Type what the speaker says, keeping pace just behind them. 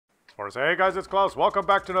Force. Hey guys, it's Klaus. Welcome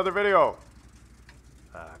back to another video.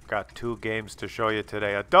 I've got two games to show you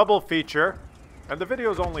today. A double feature. And the video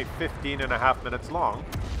is only 15.5 minutes long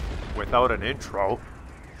without an intro.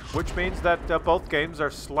 Which means that both games are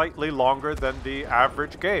slightly longer than the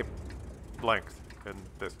average game length in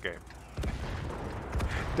this game.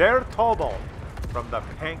 Der Tobel from the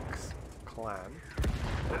Panks clan.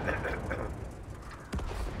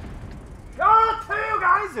 You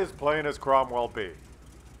guys is playing as Cromwell B.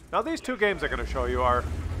 Now these two games I'm going to show you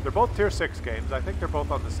they're both tier 6 games. I think they're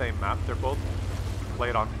both on the same map. They're both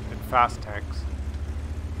played in fast tanks.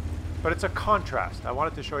 But it's a contrast. I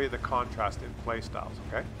wanted to show you the contrast in play styles,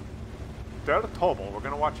 okay? Der Tobel, we're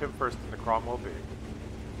going to watch him first in the Cromwell B.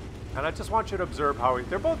 And I just want you to observe how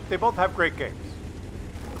they both have great games.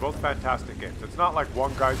 They're both fantastic games. It's not like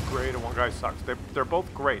one guy's great and one guy sucks. They're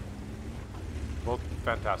both great. Both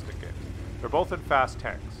fantastic games. They're both in fast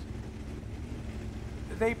tanks.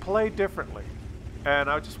 They play differently. And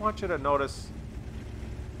I just want you to notice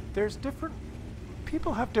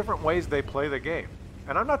people have different ways they play the game.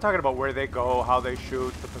 And I'm not talking about where they go, how they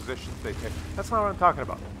shoot, the positions they take. That's not what I'm talking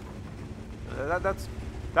about.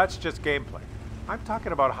 That's just gameplay. I'm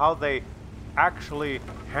talking about how they actually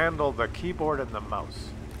handle the keyboard and the mouse.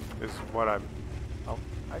 Is what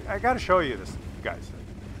I got to show you this, guys.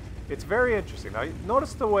 It's very interesting. Now,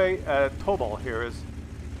 notice the way Tobel here is.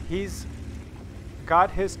 He's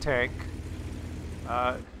got his tank.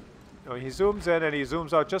 He zooms in and he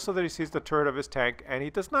zooms out just so that he sees the turret of his tank, and he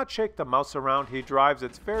does not shake the mouse around. He drives.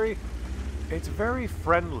 It's very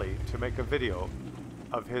friendly to make a video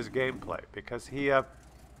of his gameplay because he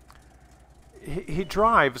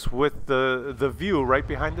drives with the view right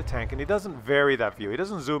behind the tank, and he doesn't vary that view. He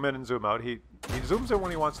doesn't zoom in and zoom out. He zooms in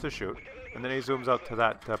when he wants to shoot, and then he zooms out to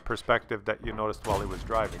that perspective that you noticed while he was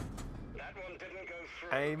driving.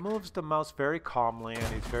 And he moves the mouse very calmly, and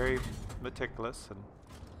he's very meticulous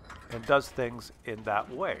and does things in that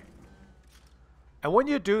way. And when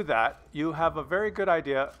you do that, you have a very good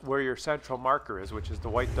idea where your central marker is, which is the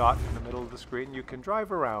white dot in the middle of the screen. You can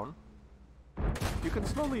drive around. You can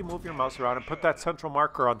slowly move your mouse around and put that central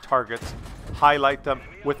marker on targets, highlight them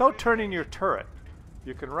without turning your turret.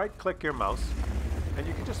 You can right-click your mouse, and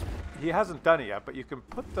you can just, he hasn't done it yet, but you can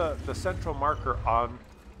put the central marker on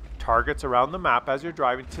targets around the map as you're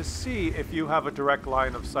driving to see if you have a direct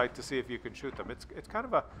line of sight, to see if you can shoot them. It's kind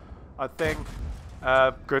of a thing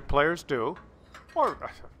good players do, or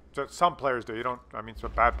some players do.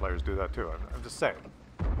 Some bad players do that too. I'm just saying.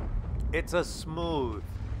 It's a smooth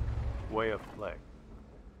way of playing.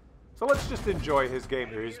 So let's just enjoy his game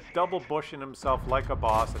here. He's double bushing himself like a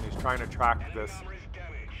boss, and he's trying to track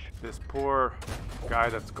this poor guy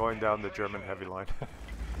that's going down the German heavy line.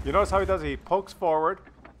 You notice how he does it? He pokes forward,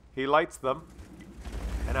 he lights them,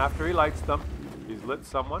 and after he lights them, he's lit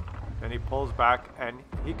someone, and he pulls back, and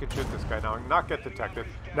he can shoot this guy now and not get detected.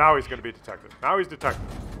 Now he's going to be detected. Now he's detected.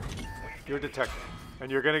 You're detected,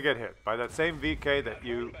 and you're going to get hit by that same VK that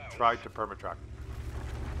you tried to permatrack.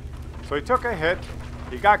 So he took a hit,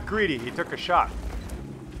 he got greedy, he took a shot.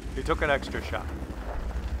 He took an extra shot.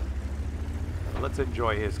 Let's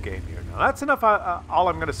enjoy his game here. Now that's enough all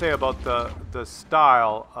I'm going to say about the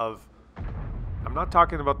style of, I'm not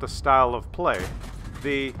talking about the style of play,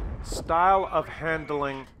 the style of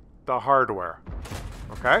handling the hardware,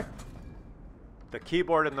 okay? The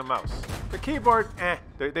keyboard and the mouse. The keyboard,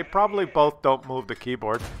 they probably both don't move the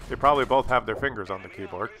keyboard. They probably both have their fingers on the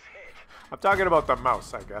keyboard. I'm talking about the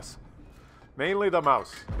mouse, I guess. Mainly the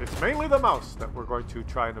mouse. It's mainly the mouse that we're going to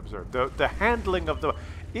try and observe. The handling of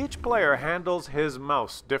each player handles his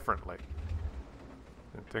mouse differently.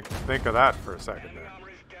 Think of that for a second there.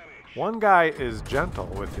 One guy is gentle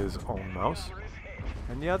with his own mouse,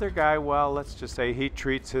 and the other guy, well, let's just say he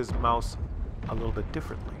treats his mouse a little bit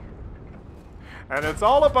differently. And it's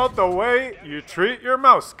all about the way you treat your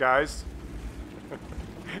mouse, guys.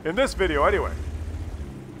 In this video, anyway.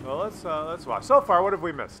 Well, let's watch. So far, what have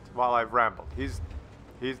we missed while I've rambled? He's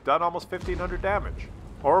done almost 1,500 damage,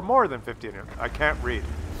 or more than 1,500. I can't read.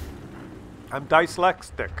 I'm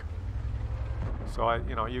dyslexic, so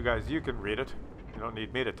you guys, you can read it. You don't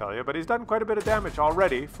need me to tell you. But he's done quite a bit of damage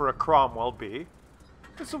already for a Cromwell B.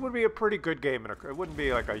 This would be a pretty good game. It wouldn't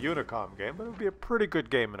be like a Unicom game, but it would be a pretty good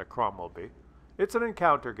game in a Cromwell B. It's an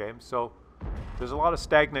encounter game, so there's a lot of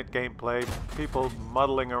stagnant gameplay. People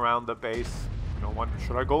muddling around the base.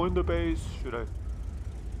 Should I go in the base?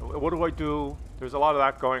 What do I do? There's a lot of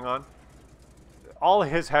that going on. All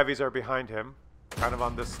his heavies are behind him, kind of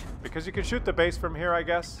on this, because you can shoot the base from here, I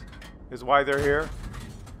guess, is why they're here.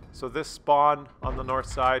 So this spawn on the north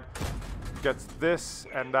side gets this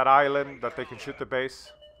and that island that they can shoot the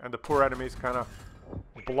base, and the poor enemies kind of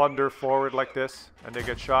blunder forward like this, and they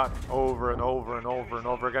get shot over and over and over and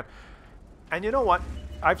over again. And you know what?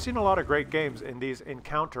 I've seen a lot of great games in these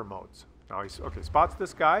encounter modes. Now he's, okay, spots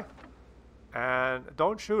this guy, and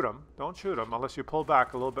don't shoot him. Don't shoot him unless you pull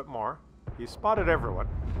back a little bit more. He spotted everyone.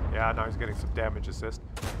 Yeah, now he's getting some damage assist.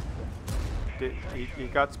 He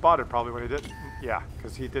got spotted probably when he did. Yeah,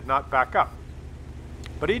 because he did not back up.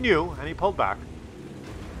 But he knew, and he pulled back.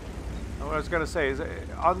 And what I was going to say is,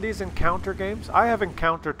 on these encounter games, I have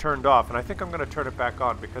encounter turned off, and I think I'm going to turn it back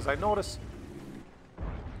on because I notice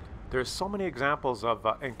there's so many examples of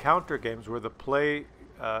encounter games where the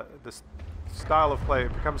style of play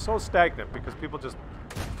becomes so stagnant because people just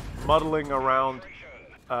muddling around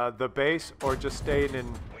the base or just staying in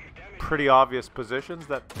pretty obvious positions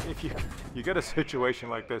that if you get a situation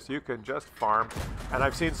like this, you can just farm. And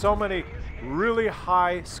I've seen so many really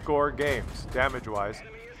high score games, damage-wise,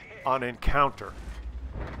 on encounter.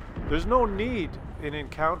 There's no need in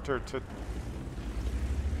encounter to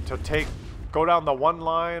go down the one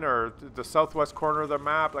line or the southwest corner of the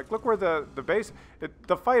map. Like, look where the base,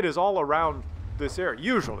 the fight is all around this area.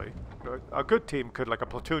 Usually, a good team could, like a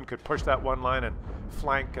platoon, could push that one line and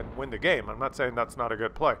flank and win the game. I'm not saying that's not a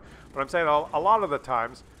good play, but I'm saying a lot of the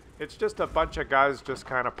times it's just a bunch of guys just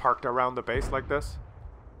kind of parked around the base like this.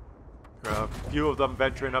 A few of them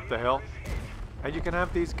venturing up the hill, and you can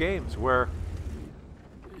have these games where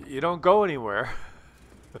you don't go anywhere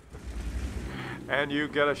and you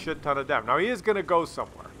get a shit ton of damage. Now he is going to go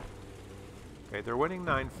somewhere. Okay, they're winning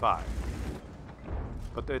 9-5.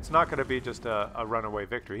 But it's not going to be just a runaway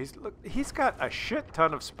victory. He's got a shit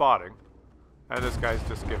ton of spotting. And this guy's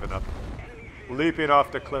just given up. Leaping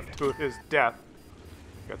off the cliff to his death.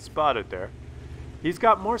 Got spotted there. He's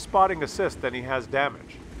got more spotting assist than he has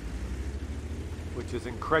damage, which is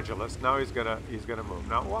incredulous. Now he's gonna move.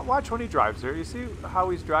 Now watch when he drives there. You see how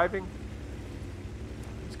he's driving?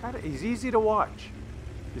 He's easy to watch.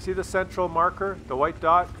 You see the central marker, the white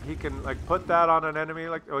dot? He can like put that on an enemy.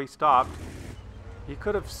 Like, oh, he stopped. He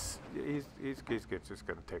could have. He's just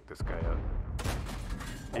gonna take this guy out.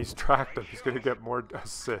 He's tracked him. He's going to get more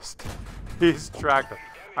assist. He's tracked him.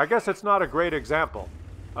 I guess it's not a great example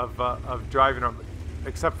of driving him,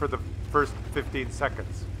 except for the first 15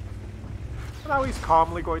 seconds. Now he's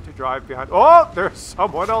calmly going to drive behind. Oh, there's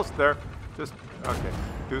someone else there. Just, okay,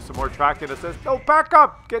 do some more tracking assist. No, back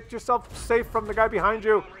up. Get yourself safe from the guy behind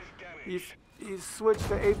you. He's switched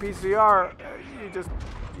to APCR.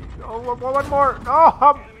 Oh, one more.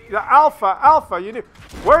 Oh, the Alpha. You need.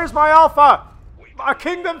 Where's my Alpha? A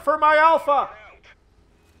kingdom for my Alpha!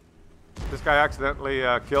 This guy accidentally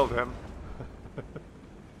killed him.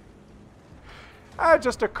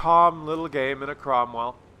 Just a calm little game in a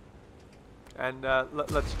Cromwell. And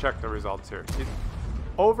let's check the results here. He's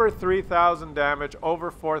over 3,000 damage,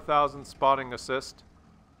 over 4,000 spotting assist.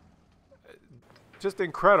 Just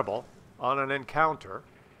incredible on an encounter.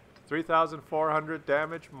 3,400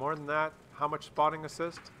 damage, more than that. How much spotting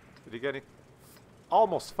assist? Did he get any?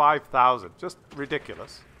 Almost 5,000. Just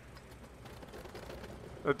ridiculous.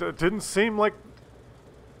 It didn't seem like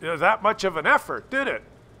that much of an effort, did it?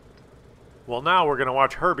 Well, now we're going to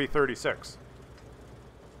watch Herbie 36.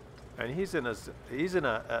 And he's in a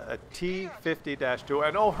T50-2.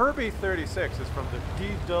 And oh, Herbie 36 is from the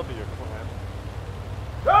DW clan.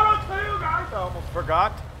 Shout out to you guys! I almost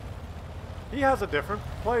forgot. He has a different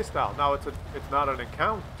play style. Now it's not an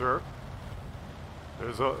encounter.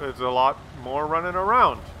 There's a lot more running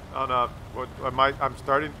around on a. I'm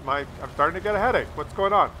starting to get a headache. What's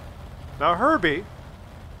going on? Now Herbie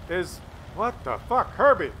is what the fuck?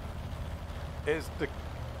 Herbie is the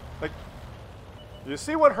like. You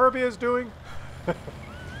see what Herbie is doing?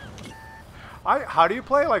 How do you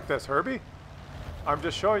play like this, Herbie? I'm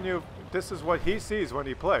just showing you. This is what he sees when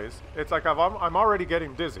he plays. It's like I'm already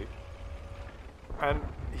getting dizzy, and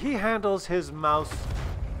he handles his mouse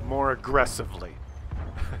more aggressively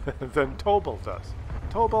than Tobal does.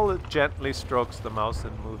 Tobal gently strokes the mouse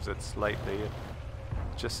and moves it slightly and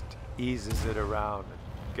just eases it around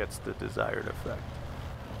and gets the desired effect.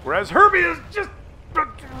 Whereas Herbie is just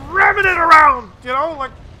ramming it around, you know,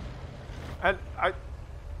 like. And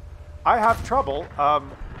I have trouble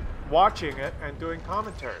watching it and doing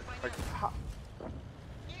commentary. Like,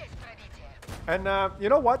 and you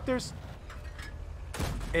know what?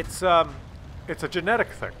 It's a genetic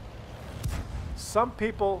thing. Some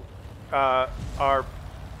people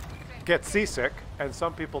get seasick, and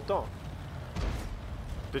some people don't.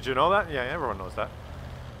 Did you know that? Yeah, everyone knows that.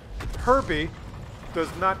 Herbie does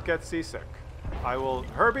not get seasick.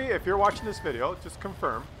 Herbie, if you're watching this video, just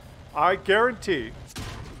confirm. I guarantee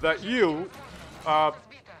that you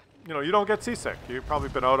don't get seasick. You've probably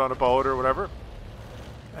been out on a boat or whatever.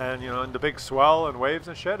 And, you know, in the big swell and waves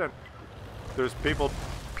and shit, and there's people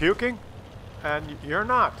puking, and you're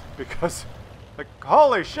not, because, like,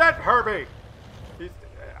 holy shit, Herbie!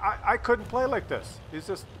 I couldn't play like this. He's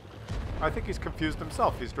just, I think he's confused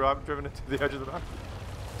himself. He's driven into the edge of the map.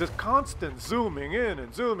 This constant zooming in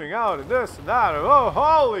and zooming out and this and that. And, oh,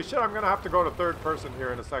 holy shit, I'm going to have to go to third person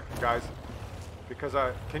here in a second, guys. Because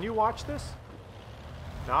can you watch this?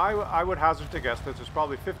 Now, I would hazard to guess that there's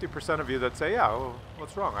probably 50% of you that say, yeah, well,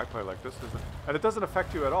 what's wrong? I play like this. And it doesn't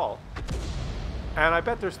affect you at all. And I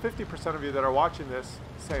bet there's 50% of you that are watching this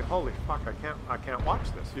saying, holy fuck, I can't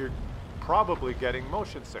watch this. You're probably getting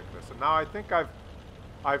motion sickness. And now I think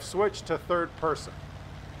I've switched to third person.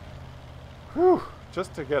 Whew,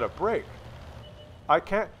 just to get a break. I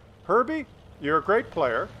can't. Herbie, you're a great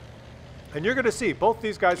player. And you're going to see both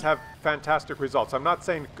these guys have fantastic results. I'm not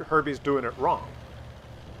saying Herbie's doing it wrong.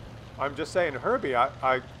 I'm just saying, Herbie,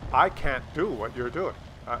 I can't do what you're doing.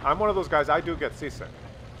 I'm one of those guys, I do get seasick.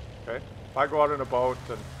 Okay? If I go out in a boat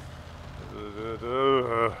and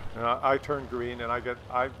I turn green and I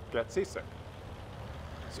get seasick.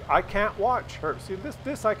 So I can't watch Herbie. See,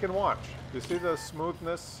 this I can watch. You see the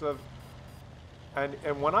smoothness of,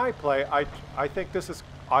 and when I play, I think this is,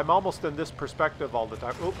 I'm almost in this perspective all the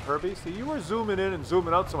time. Oh, Herbie, see, you were zooming in and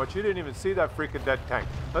zooming out so much, you didn't even see that freaking dead tank.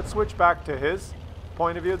 Let's switch back to his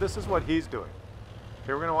point of view. This is what he's doing.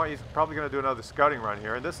 Okay, we're gonna want. He's probably gonna do another scouting run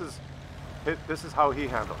here, and this is how he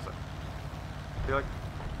handles it. You're like,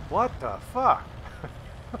 what the fuck?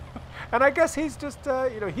 And I guess he's just,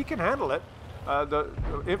 you know, he can handle it. The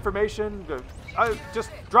information, just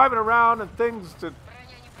driving around and things, the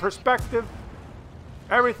perspective,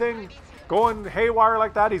 everything going haywire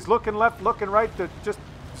like that. He's looking left, looking right, just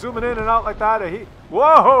zooming in and out like that. And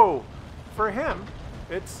whoa! For him,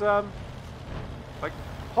 it's like,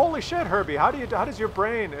 holy shit, Herbie! How does your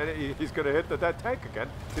brain? And he's gonna hit the dead tank again.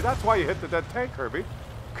 See, that's why you hit the dead tank, Herbie,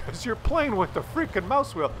 because you're playing with the freaking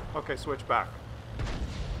mouse wheel. Okay, switch back.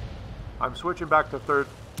 I'm switching back to third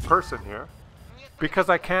person here because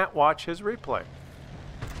I can't watch his replay.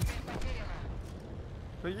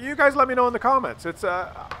 You guys let me know in the comments. It's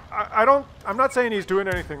I'm not saying he's doing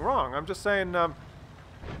anything wrong. I'm just saying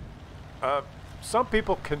some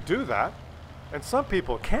people can do that and some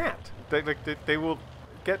people can't. They will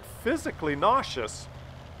get physically nauseous,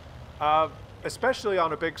 especially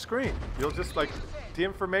on a big screen. You'll just, like, the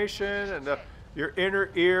information and your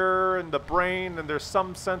inner ear and the brain, and there's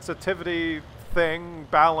some sensitivity thing,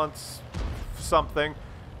 balance something,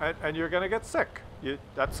 and you're gonna get sick.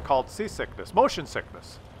 That's called seasickness, motion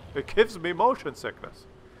sickness. It gives me motion sickness.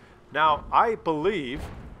 Now, I believe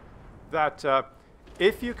that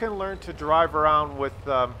if you can learn to drive around with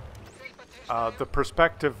the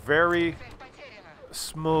perspective very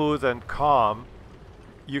smooth and calm,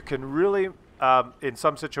 you can really, in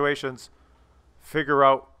some situations, figure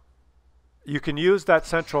out, you can use that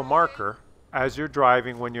central marker as you're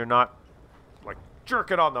driving when you're not, like,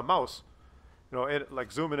 jerking on the mouse, you know,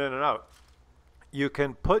 like zooming in and out. You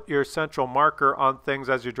can put your central marker on things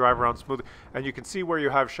as you drive around smoothly, and you can see where you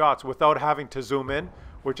have shots without having to zoom in,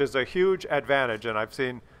 which is a huge advantage. And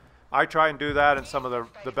I try and do that, and some of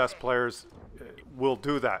the best players will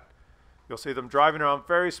do that. You'll see them driving around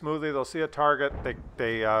very smoothly. They'll see a target.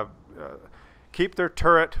 They keep their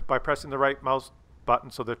turret by pressing the right mouse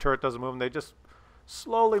button so the turret doesn't move, and they just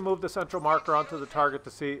slowly move the central marker onto the target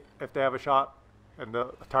to see if they have a shot, and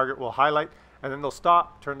the target will highlight, and then they'll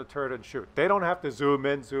stop, turn the turret, and shoot. They don't have to zoom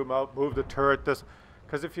in, zoom out, move the turret,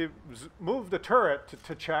 because if you move the turret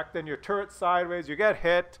to check, then your turret's sideways, you get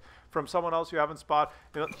hit from someone else you haven't spotted.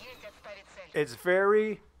 You know, it's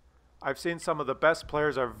very, I've seen some of the best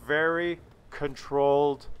players are very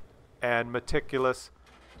controlled and meticulous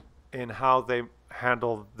in how they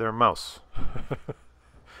handle their mouse.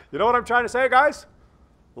 You know what I'm trying to say, guys?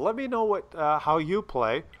 Let me know how you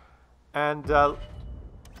play, and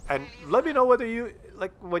let me know whether you,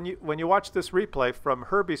 like, when you watch this replay from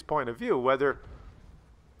Herbie's point of view, whether,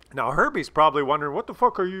 now Herbie's probably wondering, what the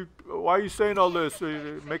fuck are you, why are you saying all this,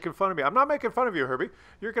 making fun of me? I'm not making fun of you, Herbie.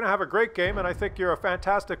 You're gonna have a great game, and I think you're a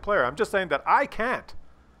fantastic player. I'm just saying that I can't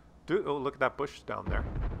do. Oh, look at that bush down there.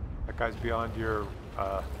 That guy's beyond your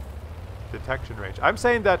detection range. I'm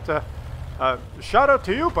saying that shout out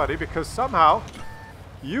to you, buddy, because somehow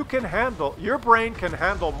you can handle, your brain can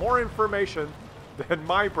handle more information than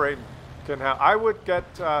my brain can handle. I would get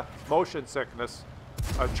motion sickness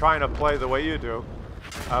trying to play the way you do,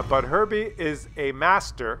 but Herbie is a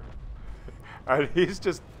master, and he's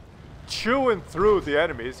just chewing through the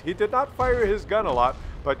enemies. He did not fire his gun a lot,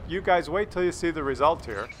 but you guys wait till you see the result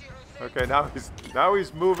here. Okay, now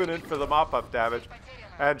he's moving in for the mop-up damage.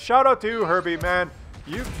 And shout out to you, Herbie, man.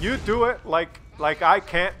 You do it like I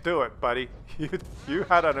can't do it, buddy. You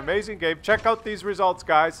had an amazing game. Check out these results,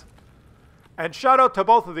 guys. And shout out to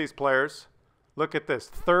both of these players. Look at this.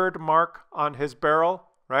 3rd mark on his barrel,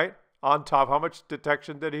 right? On top. How much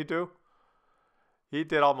detection did he do? He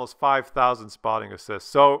did almost 5,000 spotting assists.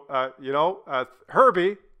 So, you know,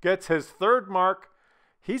 Herbie gets his 3rd mark.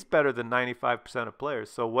 He's better than 95% of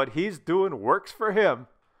players. So what he's doing works for him.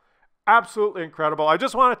 Absolutely incredible. I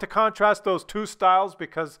just wanted to contrast those two styles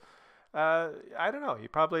because, I don't know,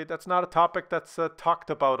 that's not a topic that's talked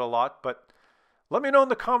about a lot, but let me know in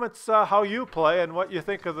the comments how you play and what you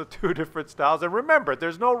think of the 2 different styles. And remember,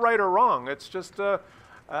 there's no right or wrong. It's just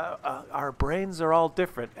our brains are all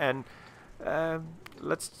different. And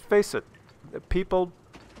let's face it, people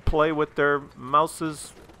play with their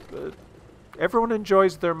mouses. Everyone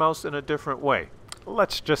enjoys their mouse in a different way.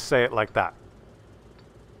 Let's just say it like that.